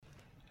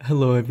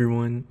Hello,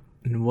 everyone,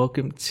 and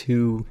welcome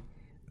to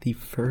the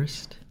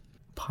first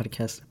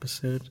podcast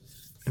episode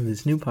of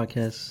this new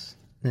podcast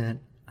that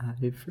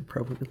I've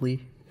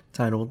appropriately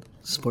titled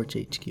Sports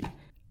HQ.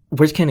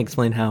 Words can't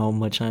explain how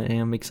much I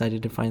am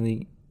excited to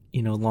finally,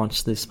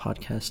 launch this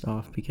podcast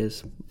off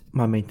because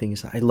my main thing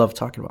is I love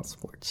talking about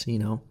sports,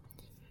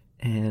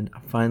 and I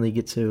finally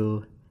get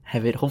to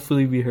have it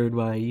hopefully be heard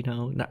by,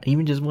 not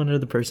even just one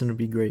other person would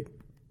be great.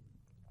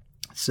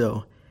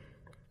 So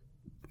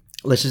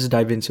let's just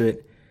dive into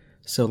it.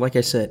 So, like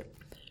I said,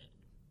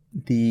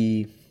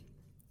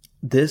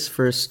 this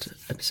first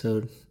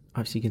episode,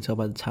 obviously you can tell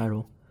by the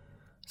title,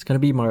 it's going to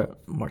be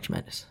March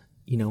Madness.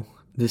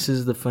 This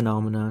is the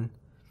phenomenon,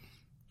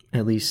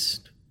 at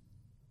least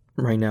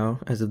right now,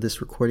 as of this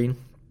recording.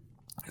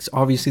 It's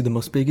obviously the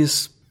most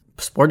biggest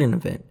sporting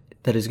event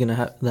that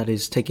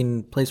is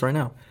taking place right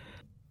now.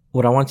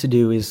 What I want to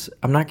do is,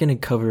 I'm not going to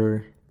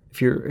cover,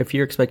 if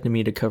you're expecting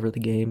me to cover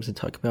the games and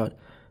talk about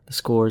the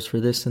scores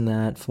for this and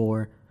that,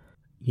 for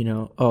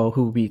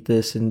who beat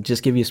this, and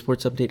just give you a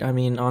sports update.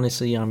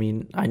 Honestly,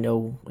 I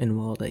know and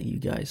well that you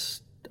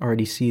guys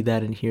already see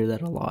that and hear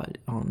that a lot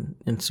on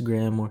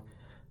Instagram or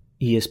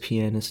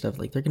ESPN and stuff.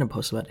 Like, they're going to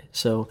post about it.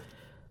 So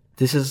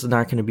this is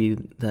not going to be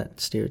that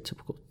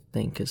stereotypical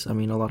thing because, a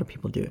lot of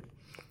people do it.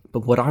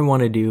 But what I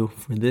want to do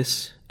for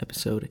this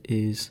episode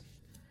is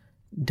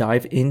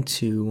dive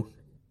into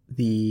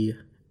the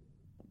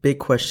big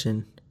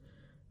question,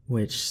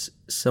 which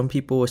some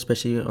people,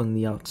 especially on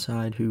the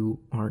outside who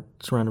aren't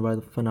surrounded by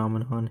the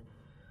phenomenon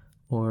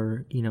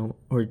or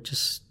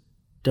just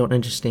don't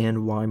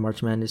understand why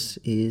March Madness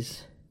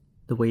is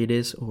the way it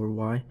is, or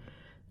why,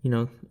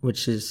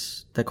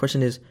 that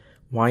question is,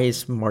 why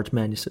is March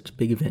Madness such a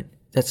big event?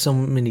 That's so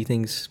many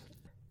things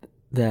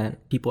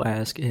that people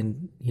ask,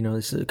 and,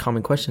 this is a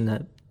common question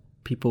that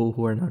people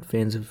who are not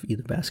fans of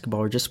either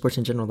basketball or just sports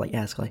in general,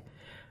 ask,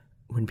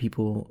 when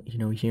people,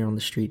 hear on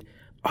the street,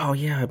 oh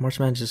yeah, March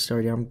Madness just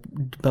started, I'm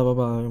blah blah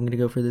blah, I'm gonna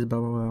go for this, blah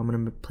blah blah, I'm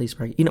gonna play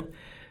Sprite.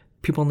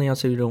 People on the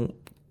outside who don't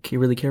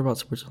really care about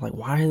sports are like,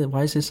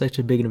 why is this such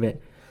a big event?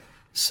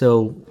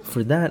 So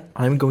for that,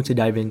 I'm going to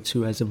dive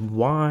into as of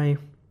why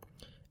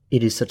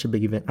it is such a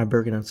big event. I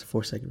broke it down to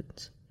 4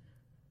 segments.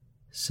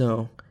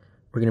 So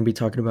we're gonna be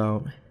talking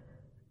about,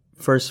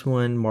 first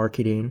one,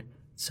 marketing;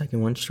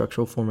 second one,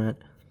 structural format;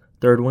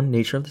 third one,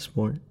 nature of the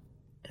sport;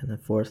 and the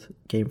fourth,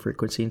 game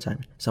frequency and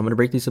timing. So I'm going to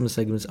break these into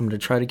segments. I'm going to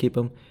try to keep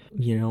them,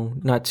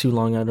 not too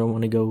long. I don't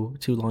want to go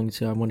too long,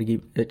 so I want to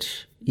give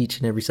each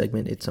and every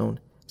segment its own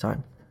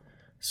time.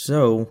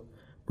 So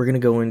we're going to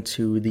go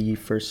into the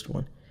first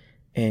one.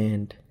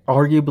 And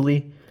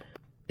arguably,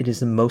 it is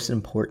the most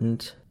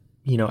important,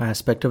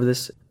 aspect of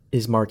this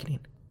is marketing.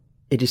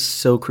 It is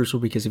so crucial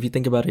because if you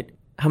think about it,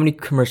 how many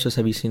commercials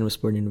have you seen with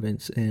sporting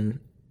events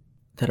and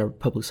that are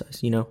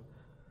publicized,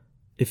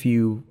 If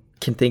you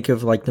can think of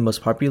the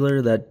most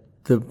popular that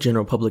the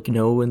general public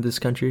know in this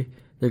country,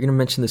 they're going to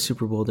mention the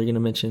Super Bowl, they're going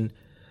to mention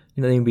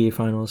the NBA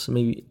Finals,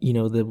 maybe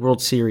the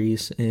World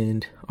Series,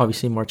 and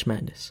obviously March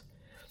Madness.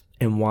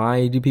 And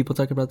why do people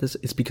talk about this?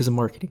 It's because of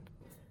marketing,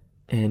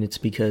 and it's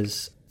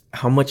because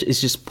how much is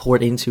just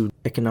poured into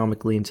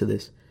economically into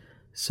this.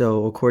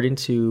 So according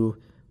to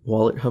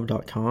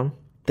WalletHub.com,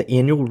 the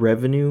annual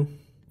revenue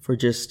for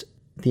just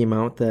the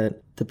amount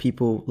that the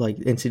people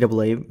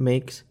NCAA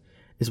makes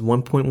is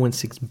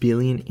 1.16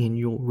 billion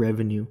annual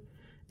revenue.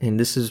 And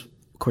this is,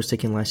 of course,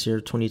 taken last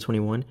year,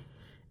 2021.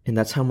 And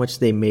that's how much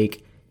they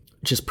make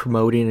just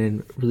promoting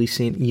and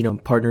releasing,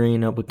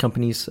 partnering up with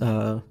companies,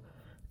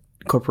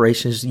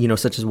 corporations,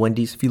 such as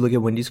Wendy's. If you look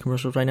at Wendy's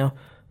commercials right now,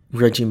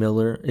 Reggie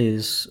Miller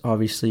is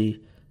obviously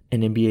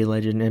an NBA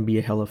legend,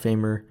 NBA Hall of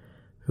Famer,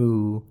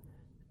 who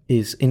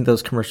is in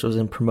those commercials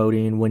and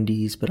promoting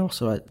Wendy's, but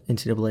also at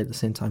NCAA at the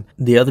same time.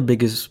 The other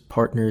biggest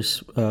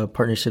partnerships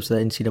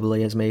that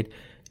NCAA has made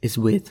is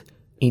with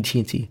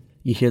AT&T.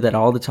 You hear that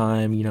all the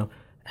time,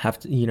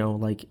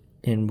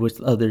 and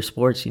with other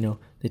sports,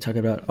 they talk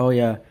about, oh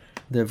yeah,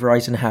 the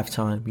Verizon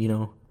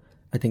halftime,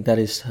 I think that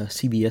is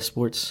CBS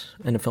Sports,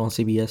 NFL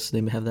and CBS,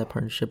 they may have that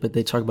partnership, but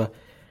they talk about,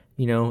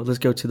 let's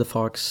go to the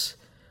Fox,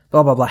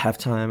 blah, blah, blah,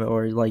 halftime,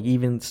 or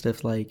even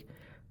stuff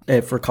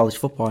for college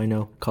football, I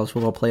know, college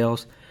football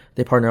playoffs,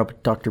 they partner up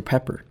with Dr.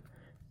 Pepper,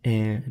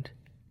 and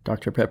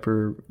Dr.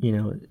 Pepper,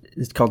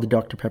 it's called the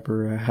Dr.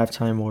 Pepper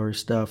halftime or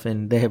stuff,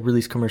 and they have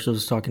released commercials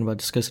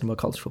discussing about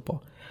college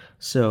football.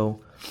 So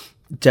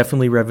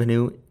definitely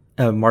revenue,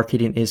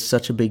 marketing is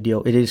such a big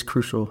deal. It is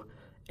crucial.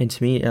 And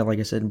to me, like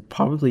I said,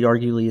 probably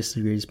arguably is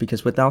the greatest,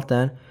 because without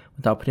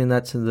putting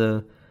that to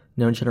the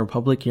known general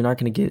public, you're not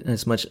going to get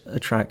as much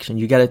attraction.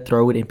 You got to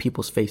throw it in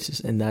people's faces,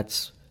 and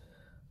that's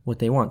what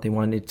they want. They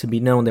want it to be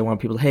known. They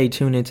want people to, hey,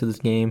 tune into this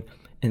game.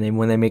 And then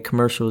when they make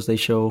commercials, they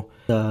show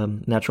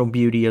the natural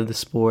beauty of the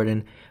sport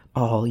and,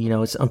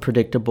 it's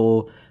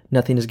unpredictable.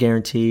 Nothing is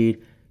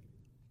guaranteed.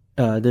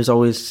 There's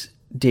always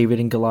David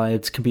and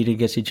Goliaths competing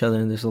against each other,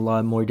 and there's a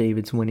lot more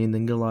Davids winning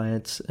than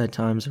Goliaths at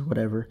times or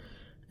whatever.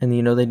 And,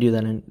 they do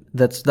that, and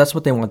that's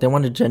what they want. They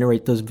want to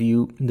generate the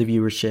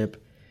viewership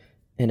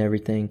and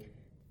everything.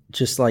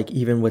 Just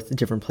even with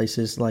different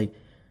places,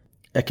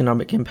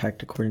 economic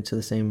impact, according to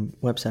the same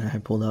website I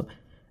had pulled up,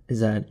 is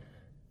that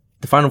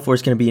the Final Four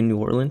is going to be in New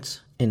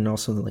Orleans, and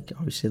also like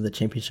obviously the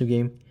championship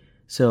game.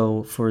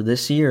 So for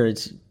this year,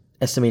 it's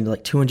estimated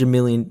like 200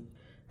 million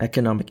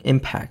economic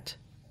impact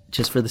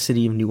just for the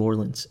city of New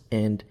Orleans,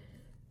 and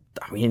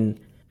I mean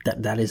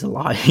that is a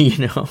lot,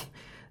 you know.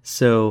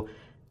 So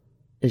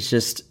it's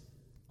just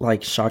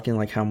like shocking,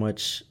 like how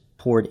much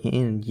poured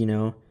in, you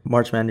know.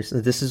 March Madness.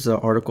 This is an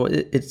article.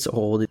 It's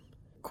old,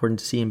 according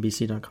to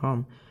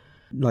CNBC.com.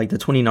 Like the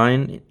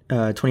 2019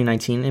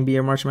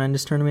 NBA March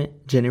Madness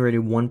tournament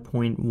generated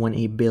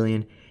 1.18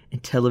 billion in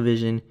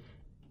television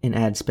and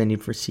ad spending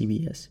for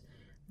CBS.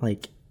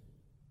 Like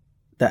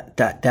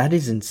that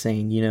is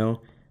insane, you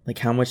know. Like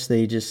how much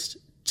they just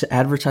to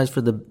advertise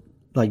for the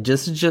like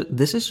this is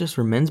just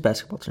for men's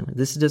basketball tournament.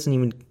 This doesn't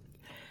even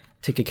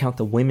take account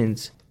the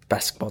women's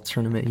basketball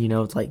tournament. You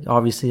know, it's like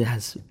obviously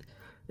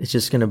it's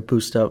just gonna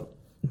boost up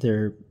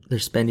their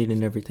spending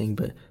and everything.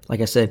 But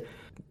like I said,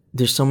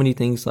 there's so many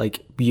things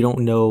like you don't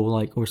know,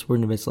 like, or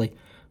sporting events. Like,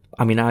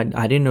 I mean, I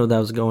didn't know that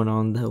was going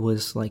on. That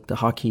was like the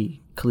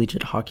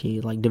collegiate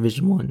hockey, like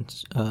Division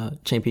I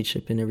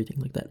championship and everything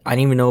like that. I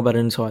didn't even know about it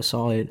until I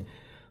saw it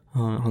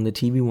on the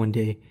TV one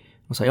day.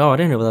 I was like, oh, I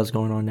didn't know that was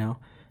going on now.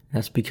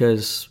 That's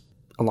because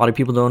a lot of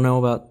people don't know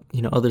about,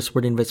 you know, other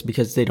sporting events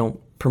because they don't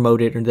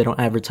promote it or they don't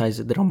advertise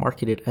it. They don't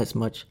market it as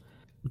much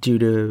due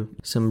to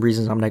some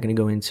reasons I'm not going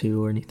to go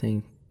into or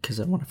anything because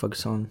I want to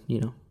focus on,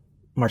 you know,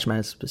 March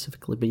Madness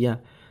specifically. But yeah,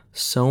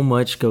 so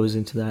much goes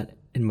into that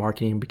in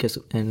marketing because,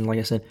 and like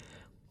I said,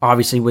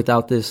 obviously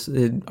without this,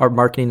 our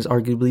marketing is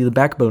arguably the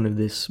backbone of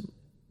this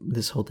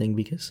whole thing,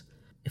 because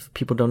if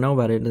people don't know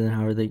about it, then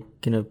how are they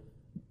going to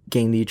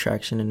gain the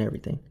attraction and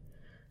everything?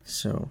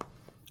 So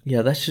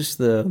yeah, that's just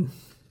the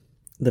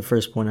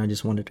first point I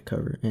just wanted to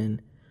cover.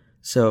 And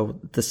so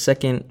the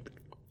second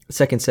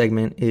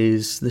segment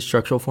is the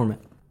structural format.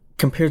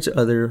 Compared to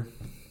other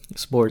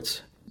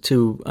sports,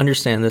 to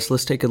understand this,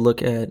 let's take a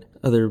look at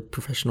other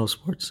professional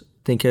sports.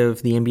 Think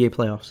of the NBA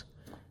playoffs.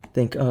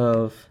 Think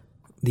of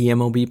the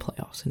MLB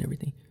playoffs and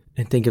everything.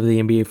 And think of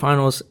the NBA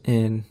Finals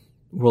and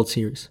World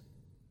Series.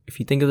 If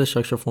you think of the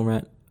structural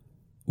format,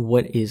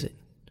 what is it?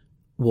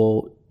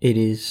 Well,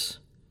 it's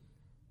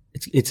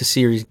a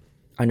series.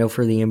 I know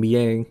for the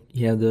NBA,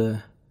 you have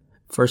the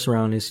first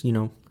round is, you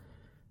know,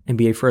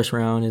 NBA first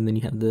round, and then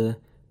you have the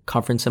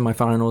conference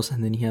semifinals,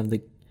 and then you have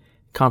the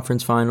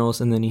conference finals,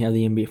 and then you have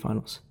the NBA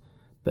finals.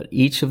 But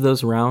each of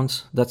those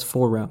rounds, that's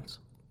 4 rounds.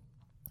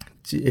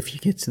 If you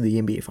get to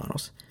the NBA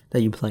finals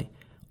that you play,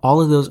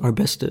 all of those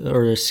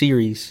are a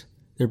series.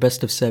 They're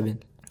best of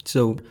 7.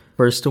 So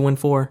first to win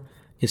 4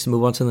 is to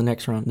move on to the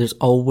next round. There's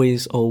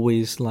always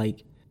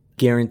like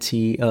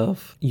guarantee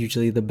of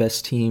usually the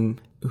best team,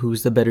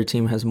 who's the better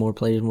team, has more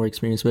players, more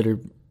experience, better,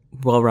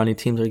 well-rounded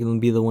teams are going to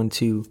be the one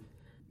to,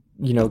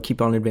 you know,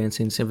 keep on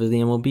advancing. Same for the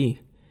MLB.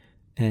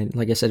 And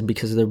like I said,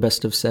 because they're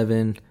best of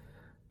 7,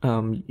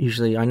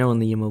 usually I know in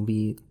the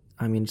MLB,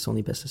 I mean, it's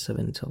only best of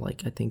 7 until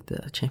like I think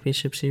the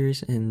championship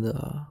series and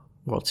the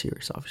World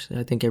Series. Obviously,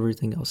 I think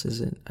everything else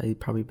is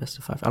probably best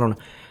of 5. I don't know.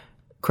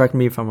 Correct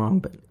me if I'm wrong,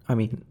 but I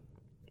mean,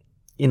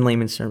 in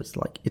layman's terms,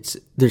 like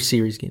they're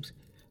series games.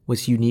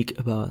 What's unique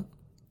about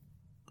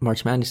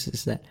March Madness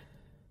is that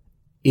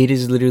it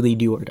is literally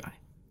do or die.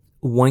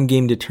 One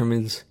game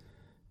determines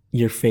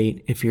your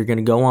fate, if you're going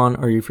to go on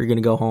or if you're going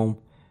to go home.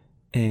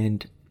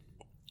 And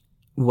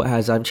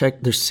as I've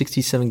checked, there's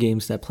 67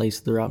 games that plays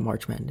throughout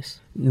March Madness,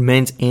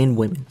 men's and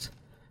women's.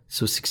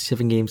 So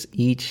 67 games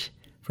each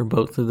for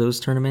both of those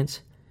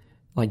tournaments.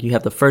 Like you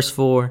have the first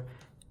 4,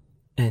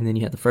 and then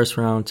you have the first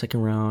round,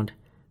 second round.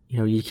 You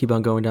know, you keep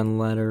on going down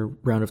the ladder,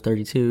 round of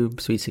 32,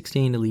 Sweet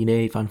 16, Elite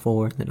 8, Final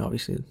 4, and then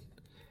obviously the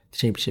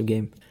championship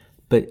game.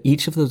 But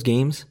each of those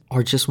games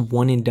are just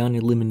one and done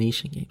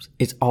elimination games.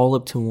 It's all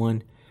up to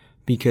one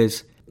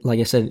because,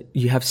 like I said,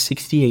 you have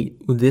 68.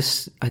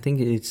 I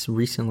think it's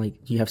recent, like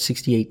you have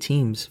 68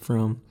 teams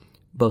from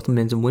both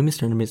men's and women's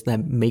tournaments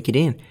that make it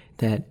in,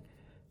 that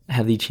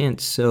have the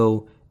chance.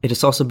 So it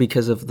is also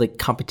because of the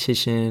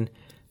competition,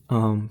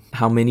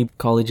 how many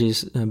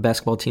colleges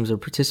basketball teams are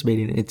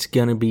participating. It's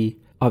going to be,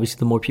 obviously,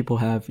 the more people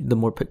have, the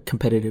more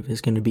competitive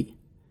it's going to be.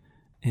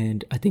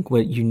 And I think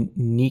what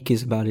unique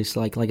is about it is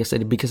like I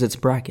said, because it's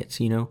brackets,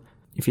 you know,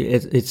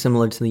 it's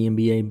similar to the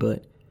NBA,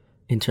 but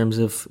in terms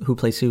of who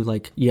plays who,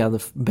 like you have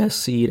the best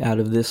seed out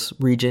of this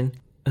region,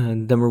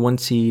 number 1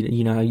 seed,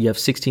 you know, you have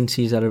 16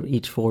 seeds out of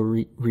each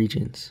 4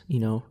 regions, you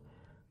know,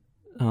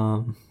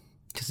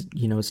 because,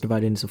 you know, it's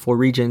divided into 4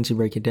 regions, you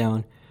break it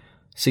down,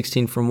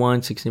 16 from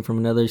one, 16 from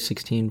another,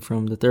 16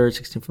 from the third,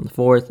 16 from the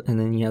fourth, and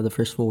then you have the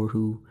first 4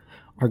 who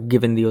are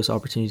given those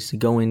opportunities to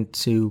go in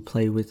to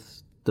play with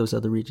those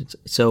other regions.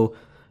 So,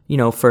 you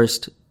know,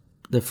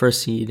 the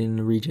first seed in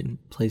the region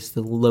plays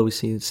the lowest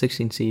seed, the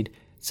 16th seed.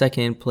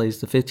 Second plays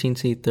the 15th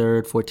seed,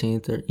 third,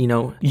 14th, or, you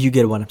know, you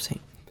get what I'm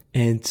saying.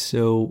 And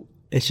so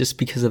it's just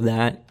because of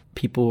that,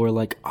 people were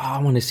like, oh,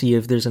 I want to see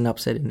if there's an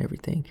upset and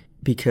everything,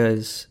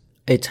 because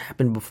it's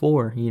happened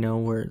before, you know,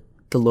 where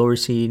the lower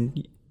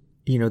seed,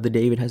 you know, the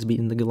David has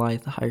beaten the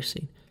Goliath, the higher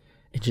seed.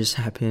 It just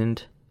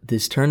happened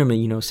this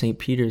tournament, St.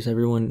 Peter's,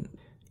 everyone,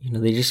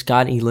 they just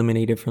got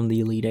eliminated from the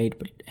Elite Eight.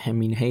 But I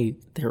mean, hey,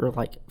 they were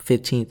like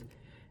 15th,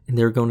 and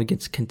they were going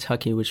against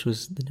Kentucky, which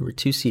was the number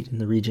 2 seed in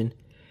the region.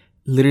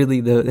 Literally,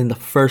 in the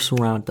first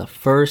round, the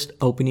first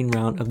opening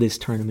round of this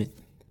tournament,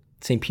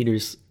 St.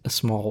 Peter's, a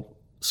small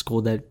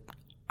school that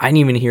I didn't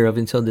even hear of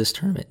until this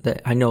tournament,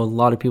 that I know a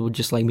lot of people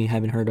just like me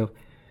haven't heard of,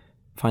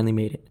 finally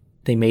made it.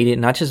 They made it,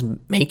 not just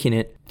making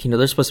it.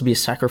 They're supposed to be a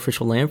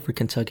sacrificial lamb for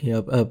Kentucky,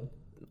 a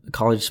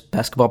college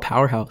basketball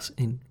powerhouse.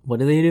 And what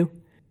do?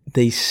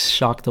 They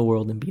shocked the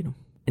world and beat them.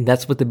 And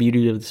that's what the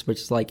beauty of the sport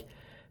is. Like,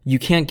 you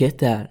can't get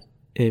that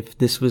if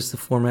this was the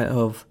format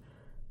of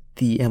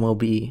the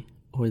MLB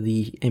or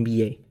the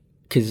NBA.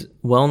 Because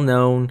well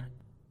known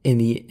in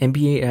the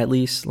NBA, at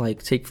least,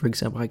 like, take for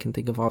example, I can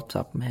think of off the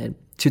top of my head,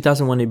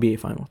 2001 NBA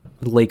final.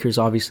 The Lakers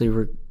obviously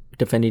were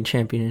defending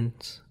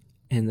champions.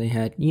 And they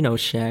had,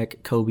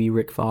 Shaq, Kobe,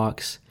 Rick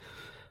Fox,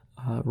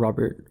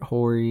 Robert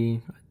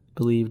Horry, I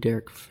believe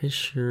Derek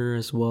Fisher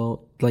as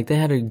well. Like, they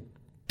had a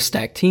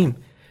stacked team.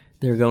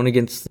 They were going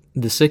against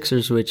the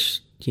Sixers,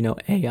 which,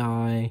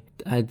 AI.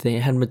 They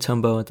had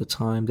Mutombo at the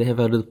time. They have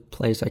other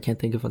players I can't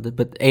think of.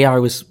 But AI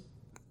was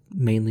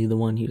mainly the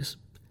one who was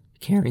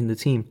carrying the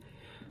team.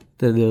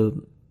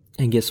 And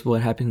guess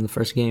what happened in the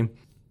first game?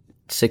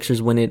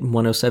 Sixers win it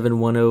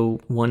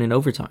 107-101 in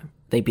overtime.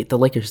 They beat the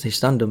Lakers. They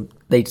stunned them.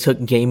 They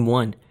took game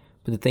 1.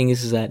 But the thing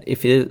is that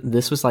if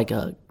this was like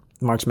a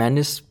March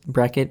Madness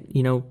bracket,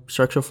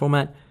 structural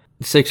format,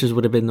 the Sixers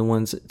would have been the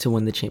ones to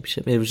win the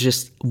championship. It was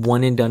just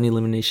one and done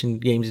elimination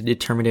games that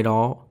determined it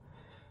all.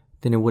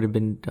 Then it would have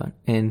been done.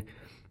 And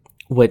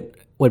what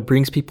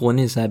brings people in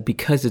is that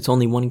because it's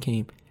only one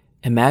game,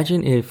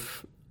 imagine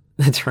if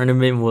the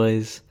tournament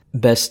was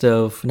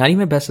not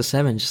even best of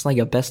 7, just like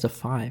a best of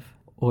 5.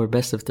 Or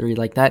best of 3,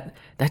 like that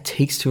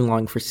takes too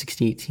long for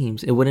 68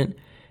 teams. It would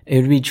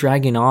be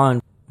dragging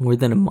on more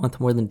than a month,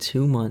 more than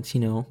 2 months,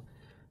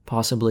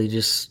 possibly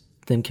just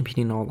them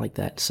competing all like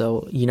that.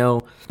 So,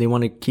 they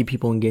want to keep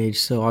people engaged.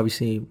 So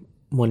obviously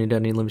one and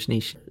done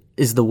elimination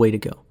is the way to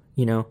go,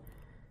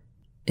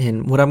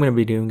 And what I'm going to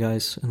be doing,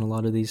 guys, in a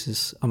lot of these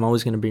is I'm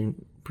always going to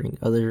bring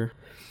other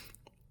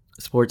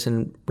sports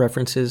and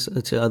references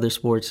to other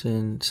sports.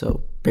 And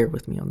so bear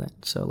with me on that.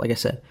 So like I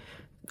said,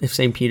 if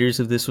St.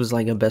 Peter's, if this was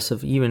like a best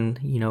of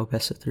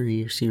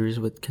 3 series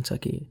with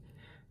Kentucky,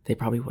 they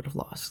probably would have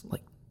lost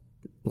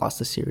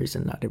the series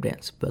and not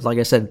advanced. But like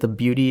I said, the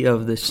beauty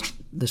of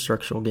the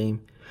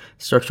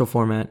structural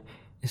format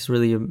is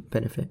really a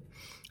benefit.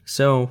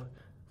 So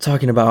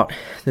talking about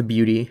the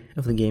beauty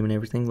of the game and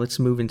everything, let's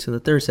move into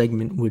the third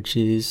segment, which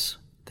is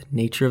the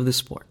nature of the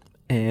sport.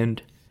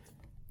 And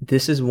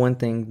this is one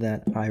thing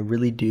that I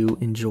really do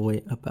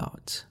enjoy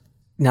about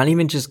not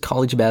even just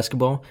college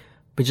basketball,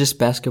 but just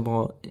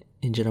basketball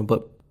in general.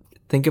 But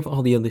think of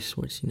all the other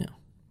sports,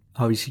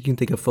 Obviously, you can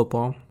think of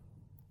football.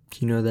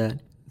 That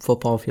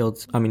football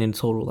fields, in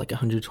total, like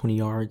 120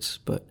 yards.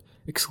 But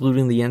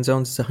excluding the end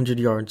zones, it's 100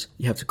 yards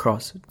you have to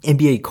cross.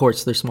 NBA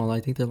courts, they're small. I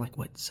think they're like,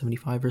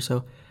 75 or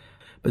so?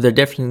 But they're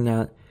definitely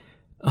not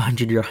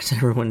 100 yards.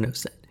 Everyone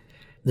knows that.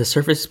 The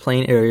surface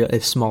playing area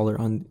is smaller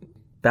on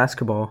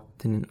basketball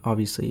than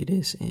obviously it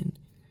is in,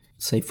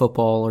 say,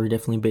 football or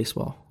definitely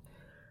baseball.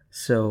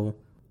 So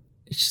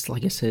it's just,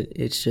 like I said,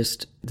 it's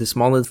just the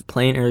smaller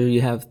playing area you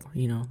have,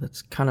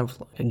 that's kind of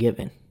like a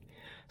given.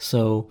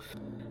 So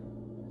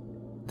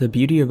the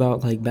beauty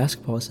about like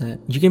basketball is that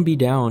you can be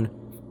down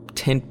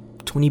 10,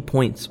 20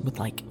 points with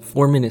like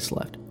 4 minutes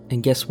left.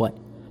 And guess what?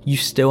 You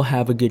still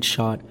have a good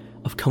shot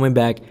of coming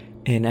back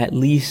and at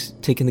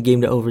least taking the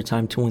game to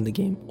overtime to win the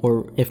game.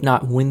 Or if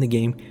not, win the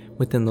game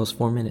within those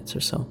 4 minutes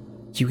or so.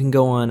 You can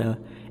go on a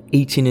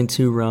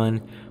 18-2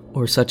 run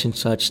or such and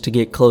such to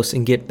get close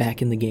and get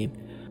back in the game.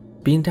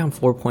 Being down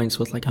 4 points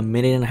with like a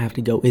minute and a half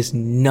to go is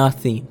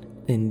nothing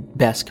in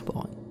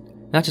basketball.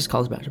 Not just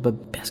college basketball,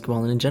 but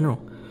basketball in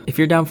general. If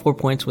you're down 4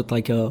 points with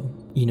like a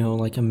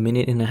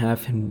minute and a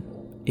half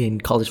in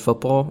college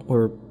football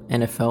or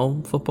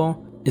NFL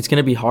football, it's going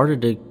to be harder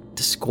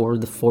to score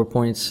the 4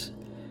 points,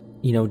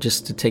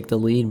 just to take the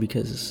lead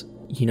because,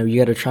 you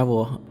got to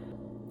travel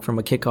from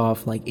a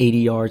kickoff like 80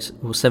 yards,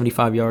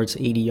 75 yards,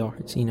 80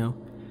 yards,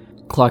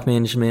 Clock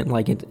management,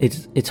 like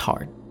it's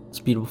hard. It's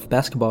beautiful.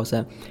 Basketball is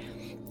that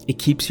it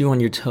keeps you on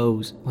your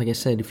toes. Like I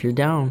said, if you're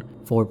down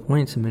 4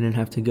 points, a minute and a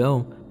half to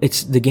go,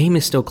 the game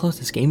is still close.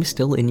 This game is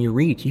still in your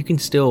reach. You can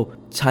still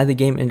tie the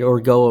game or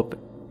go up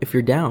if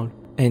you're down.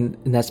 And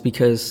that's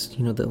because,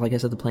 like I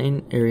said, the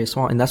playing area is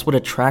small. And that's what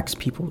attracts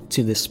people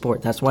to this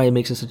sport. That's why it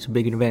makes it such a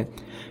big event.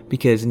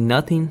 Because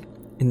nothing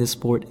in this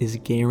sport is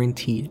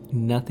guaranteed.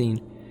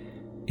 Nothing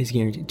is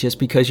guaranteed. Just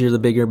because you're the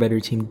bigger, better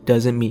team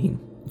doesn't mean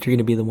you're going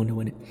to be the one to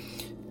win it.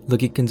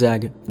 Look at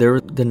Gonzaga.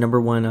 They're the number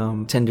one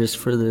contenders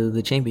for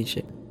the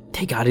championship.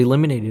 They got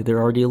eliminated.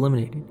 They're already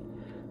eliminated.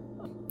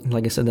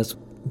 Like I said, that's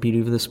the beauty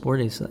of the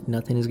sport is that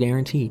nothing is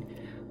guaranteed.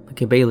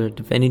 Look at Baylor,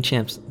 defending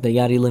champs. They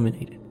got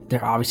eliminated.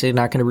 They're obviously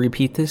not going to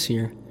repeat this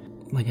year.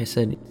 Like I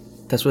said,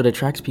 that's what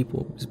attracts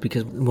people. Is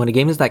because when a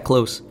game is that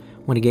close,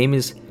 when a game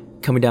is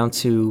coming down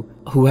to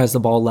who has the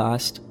ball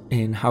last,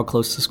 and how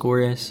close the score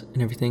is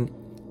and everything.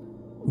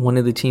 One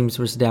of the teams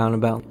was down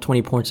about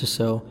 20 points or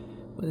so,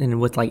 and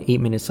with like 8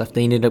 minutes left,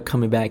 they ended up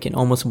coming back and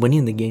almost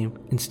winning the game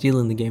and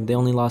stealing the game. They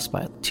only lost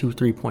by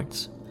 2-3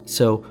 points.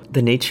 So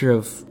the nature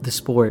of the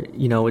sport,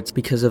 it's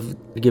because of,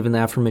 given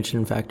the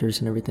aforementioned factors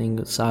and everything,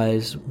 the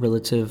size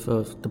relative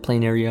of the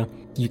playing area,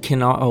 you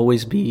cannot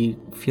always be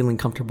feeling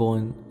comfortable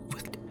and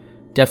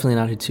definitely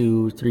not a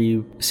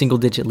 2-3 single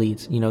digit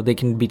leads. They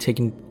can be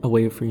taken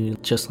away from you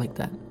just like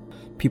that.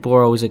 People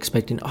are always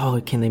expecting,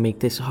 oh, can they make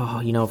this?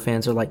 Oh,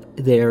 fans are like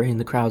there and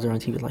the crowds are on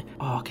TV like,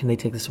 oh, can they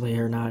take this away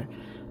or not?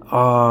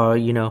 Oh, are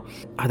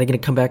they going to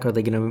come back? Are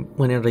they going to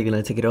win? Are they going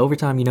to take it to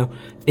overtime?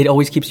 It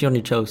always keeps you on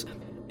your toes.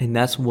 And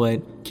that's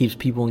what keeps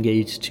people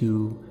engaged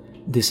to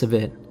this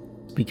event,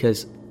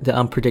 because the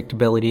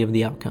unpredictability of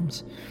the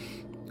outcomes.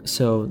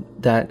 So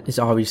that is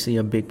obviously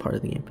a big part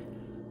of the game.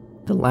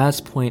 The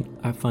last point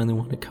I finally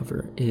want to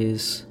cover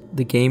is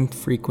the game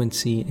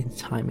frequency and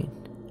timing.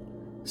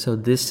 So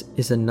this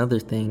is another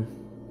thing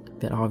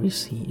that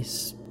obviously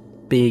is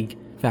big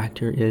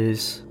factor,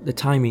 is the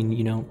timing.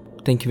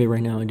 Think of it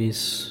right now. It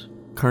is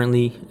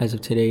currently, as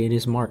of today, it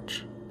is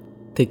March.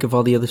 Think of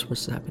all the other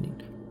sports that's happening.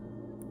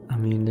 I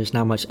mean, there's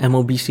not much.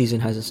 MLB season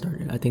hasn't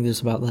started. I think there's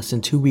about less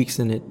than 2 weeks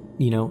and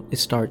it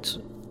starts.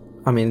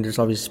 I mean, there's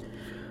obviously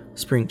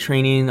spring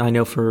training. I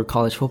know for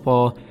college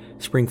football,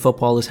 spring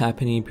football is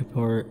happening.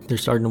 They're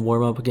starting to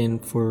warm up again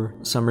for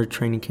summer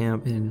training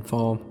camp and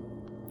fall.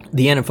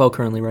 The NFL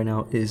currently right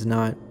now it's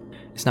not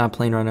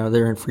playing right now.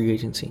 They're in free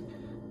agency.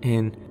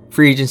 And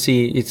free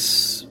agency,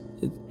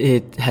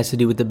 it has to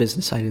do with the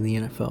business side of the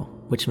NFL,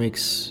 which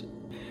makes,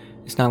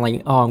 it's not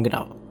like, oh, I'm going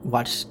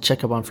to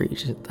check up on free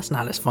agency. That's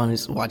not as fun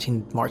as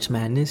watching March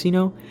Madness,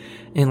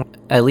 And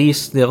at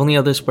least the only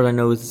other sport I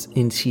know is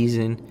in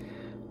season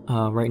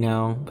right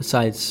now,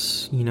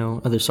 besides,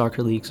 other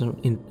soccer leagues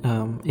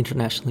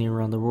internationally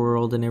around the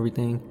world and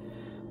everything.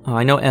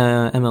 I know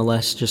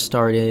MLS just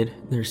started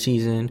their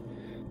season,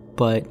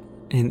 but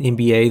in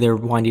NBA, they're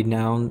winding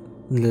down.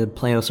 The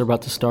playoffs are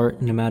about to start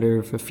in a matter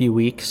of a few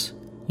weeks,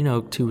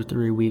 2 or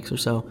 3 weeks or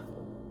so.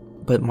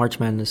 But March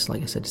Madness,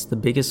 like I said, it's the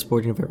biggest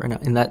sporting event right now,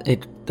 and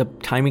the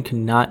timing could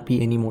not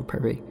be any more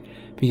perfect.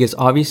 Because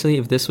obviously,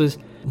 if this was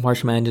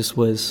March Madness,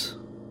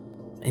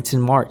 it's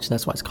in March.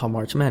 That's why it's called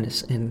March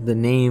Madness, and the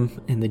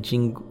name and the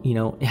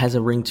jingle, it has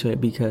a ring to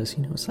it because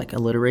it's like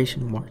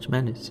alliteration, March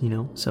Madness,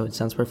 So it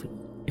sounds perfect.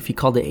 If you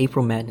called it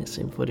April Madness,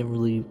 it wouldn't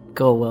really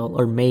go well,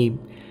 or maybe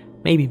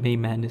May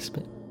Madness,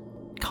 but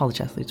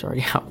college athletes are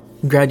already out,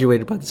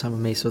 graduated by the time of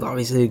May, so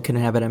obviously they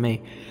couldn't have it at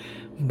May.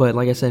 But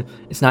like I said,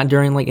 it's not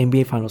during like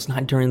NBA finals,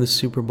 not during the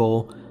Super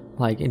Bowl.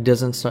 Like, it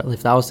doesn't start.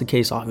 If that was the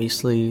case,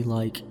 obviously,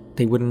 like,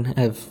 they wouldn't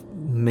have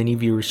many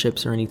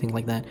viewerships or anything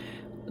like that.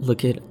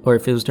 Or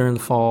if it was during the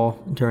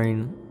fall,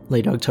 during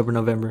late October,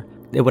 November,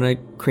 they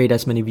wouldn't create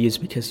as many views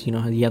because, you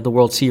have the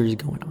World Series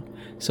going on.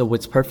 So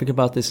what's perfect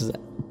about this is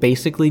that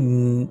basically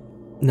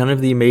none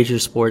of the major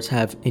sports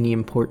have any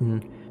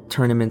important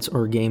tournaments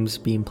or games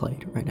being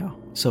played right now.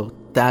 So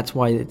that's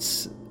why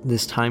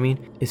this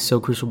timing is so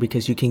crucial,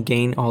 because you can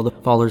gain all the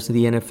followers of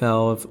the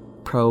NFL, of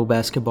pro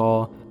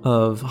basketball,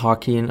 of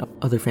hockey, and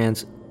other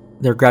fans.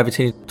 They're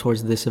gravitating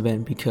towards this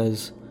event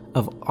because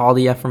of all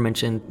the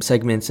aforementioned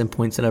segments and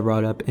points that I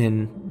brought up,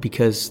 and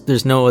because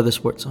there's no other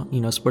sports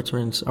on. Sports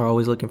fans are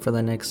always looking for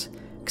the next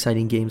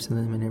exciting games in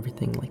them and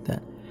everything like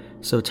that.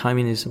 So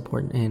timing is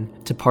important,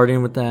 and to part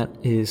in with that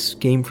is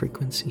game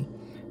frequency.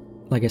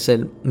 Like I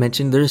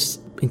mentioned, there's,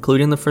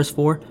 including the first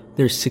 4,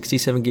 there's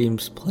 67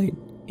 games played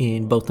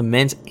in both the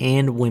men's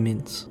and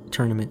women's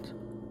tournament.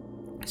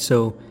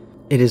 So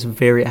it is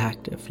very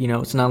active.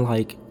 It's not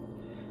like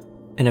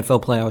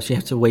NFL playoffs. You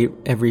have to wait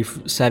every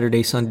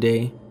Saturday,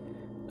 Sunday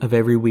of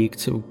every week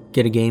to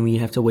get a game. You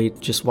have to wait,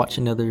 just watch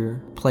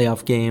another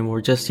playoff game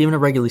or just even a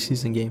regular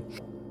season game.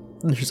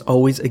 There's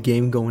always a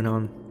game going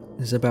on.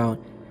 There's about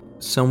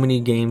so many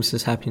games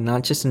that's happening,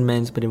 not just in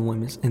men's but in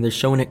women's, and they're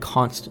showing it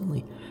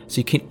constantly. So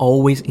you can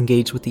always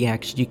engage with the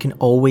action. You can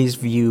always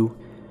view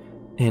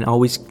and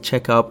always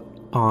check up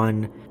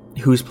on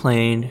who's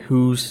playing,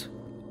 who's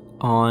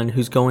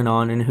going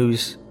on, and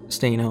who's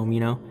staying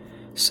home,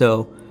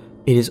 So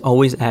it is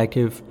always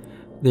active.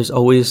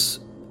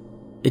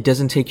 It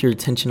doesn't take your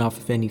attention off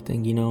of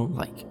anything,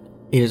 like,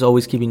 it is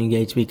always keeping you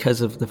engaged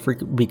because of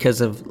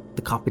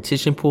the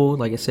competition pool,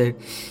 like I said,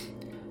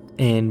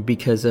 and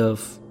because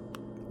of,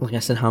 like I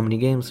said, how many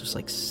games? There's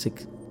like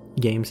 6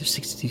 games. There's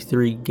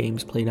 63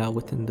 games played out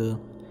within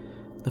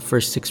the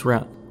first 6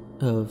 rounds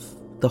of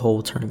the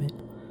whole tournament.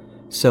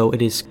 So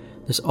there's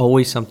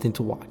always something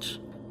to watch.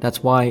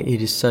 That's why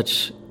it is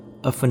such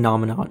a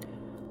phenomenon.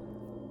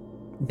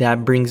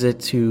 That brings it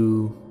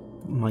to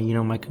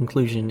my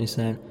conclusion is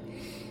that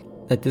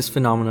this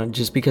phenomenon,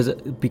 just because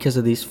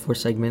of these 4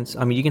 segments,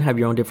 I mean, you can have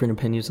your own different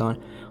opinions on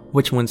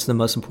which one's the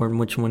most important,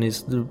 which one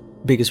is the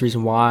biggest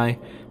reason why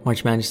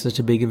March Madness is such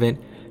a big event.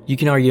 You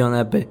can argue on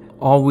that, but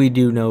all we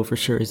do know for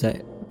sure is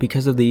that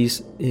because of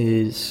these,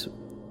 is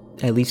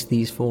at least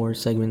these 4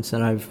 segments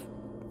that I've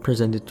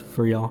presented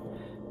for y'all,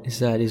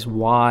 is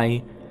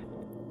why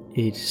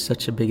it's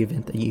such a big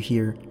event that you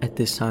hear at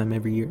this time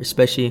every year,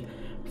 especially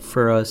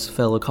for us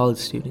fellow college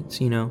students.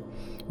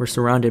 We're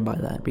surrounded by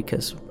that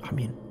because,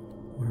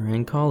 we're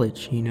in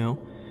college,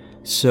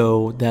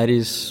 So that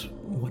is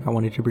what I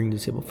wanted to bring to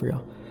the table for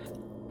y'all.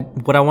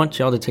 What I want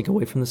y'all to take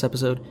away from this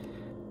episode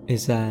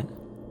is that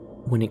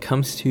when it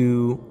comes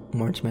to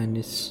March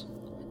Madness,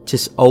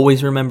 just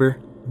always remember,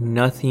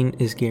 nothing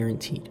is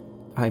guaranteed.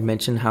 I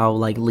mentioned how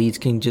leads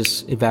can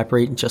just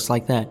evaporate just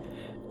like that.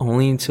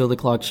 Only until the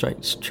clock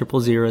strikes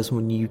 000 is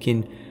when you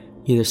can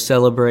either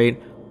celebrate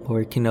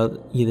or can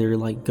either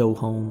go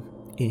home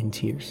in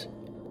tears.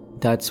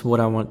 That's what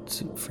I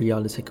want for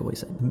y'all to take away.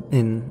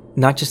 And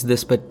not just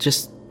this, but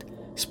just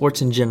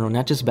sports in general,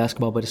 not just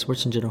basketball, but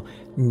sports in general.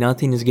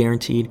 Nothing is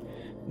guaranteed.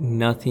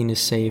 Nothing is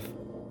safe.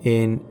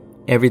 And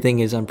everything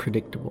is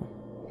unpredictable.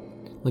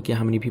 Look at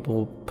how many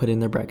people put in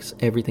their brackets.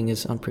 Everything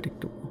is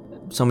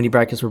unpredictable. So many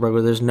brackets were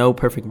broken. There's no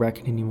perfect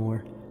bracket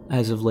anymore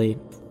as of late.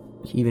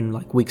 Even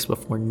weeks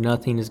before,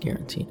 nothing is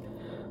guaranteed.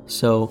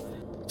 So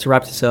to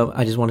wrap this up,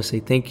 I just want to say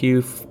thank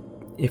you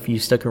if you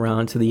stuck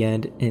around to the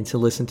end and to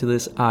listen to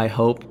this. I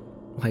hope,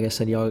 like I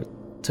said, y'all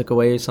took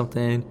away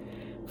something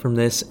from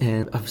this,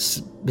 and I've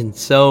been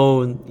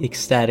so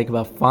ecstatic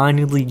about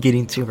finally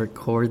getting to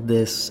record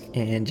this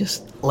and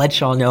just let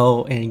y'all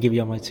know and give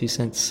y'all my 2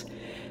 cents.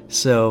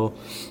 So,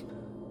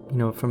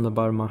 from the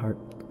bottom of my heart,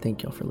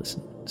 thank y'all for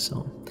listening.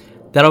 So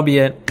that'll be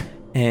it,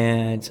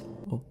 and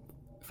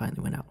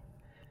finally went out.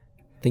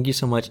 Thank you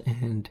so much,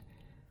 and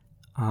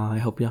I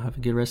hope y'all have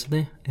a good rest of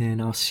the day,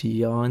 and I'll see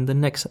y'all in the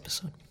next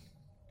episode.